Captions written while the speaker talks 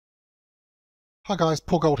Hi guys,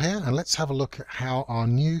 Paul Gold here, and let's have a look at how our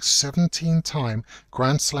new 17-time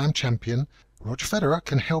Grand Slam champion, Roger Federer,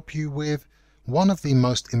 can help you with one of the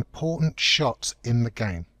most important shots in the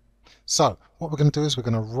game. So what we're going to do is we're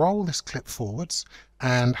going to roll this clip forwards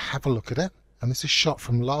and have a look at it. And this is shot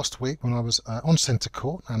from last week when I was on centre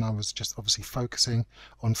court, and I was just obviously focusing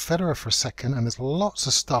on Federer for a second, and there's lots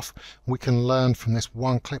of stuff we can learn from this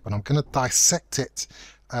one clip, and I'm going to dissect it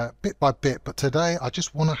bit by bit. But today I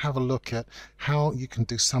just want to have a look at how you can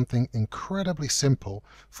do something incredibly simple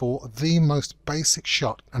for the most basic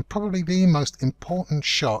shot and probably the most important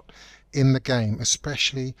shot in the game,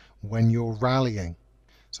 especially when you're rallying.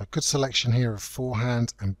 So good selection here of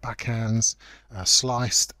forehand and backhands,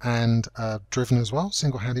 sliced and driven as well,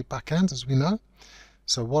 single-handed backhands as we know.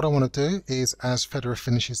 So what I want to do is, as Federer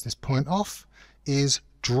finishes this point off, is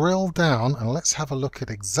drill down and let's have a look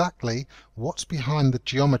at exactly what's behind the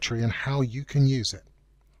geometry and how you can use it.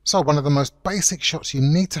 So one of the most basic shots you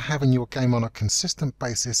need to have in your game on a consistent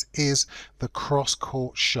basis is the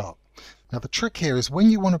cross-court shot. Now the trick here is when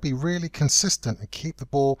you want to be really consistent and keep the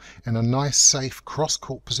ball in a nice safe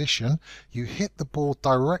cross-court position, you hit the ball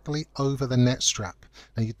directly over the net strap.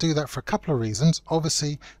 Now you do that for a couple of reasons.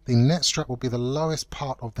 Obviously the net strap will be the lowest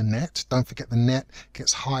part of the net. Don't forget the net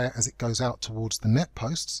gets higher as it goes out towards the net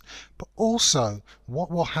posts. But also what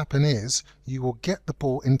will happen is you will get the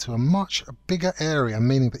ball into a much bigger area,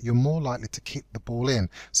 meaning that you're more likely to keep the ball in.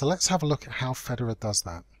 So let's have a look at how Federer does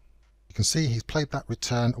that. You can see he's played that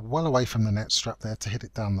return well away from the net strap there to hit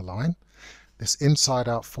it down the line. This inside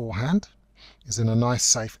out forehand is in a nice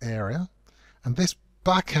safe area, and this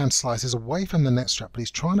backhand slice is away from the net strap, but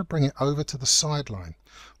he's trying to bring it over to the sideline.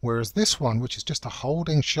 Whereas this one, which is just a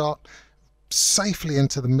holding shot safely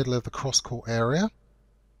into the middle of the cross-court area,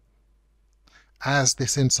 as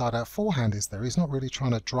this inside out forehand is there, he's not really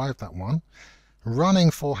trying to drive that one.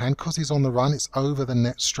 Running forehand, because he's on the run, it's over the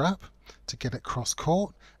net strap to get it cross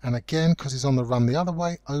court, and again because he's on the run the other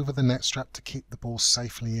way, over the net strap to keep the ball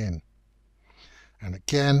safely in. And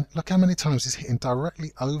again, look how many times he's hitting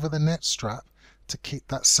directly over the net strap to keep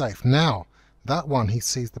that safe. Now that one, he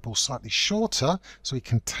sees the ball slightly shorter, so he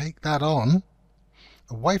can take that on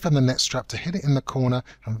away from the net strap to hit it in the corner,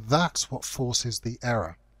 and that's what forces the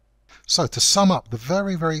error. So to sum up, the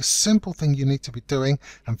very, very simple thing you need to be doing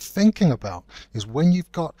and thinking about is when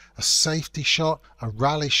you've got a safety shot, a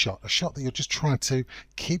rally shot, a shot that you're just trying to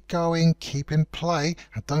keep going, keep in play,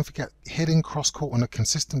 and don't forget, hitting cross-court on a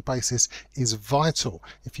consistent basis is vital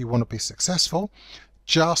if you want to be successful.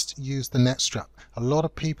 Just use the net strap. A lot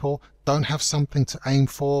of people don't have something to aim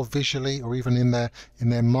for visually or even in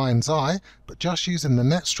their mind's eye, but just using the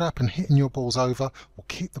net strap and hitting your balls over will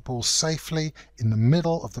keep the ball safely in the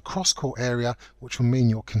middle of the cross-court area, which will mean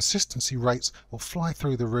your consistency rates will fly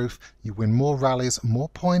through the roof. You win more rallies, more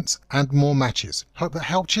points, and more matches. Hope that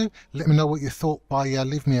helped you. Let me know what you thought by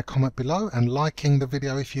leaving me a comment below and liking the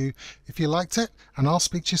video if you liked it, and I'll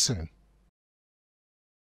speak to you soon.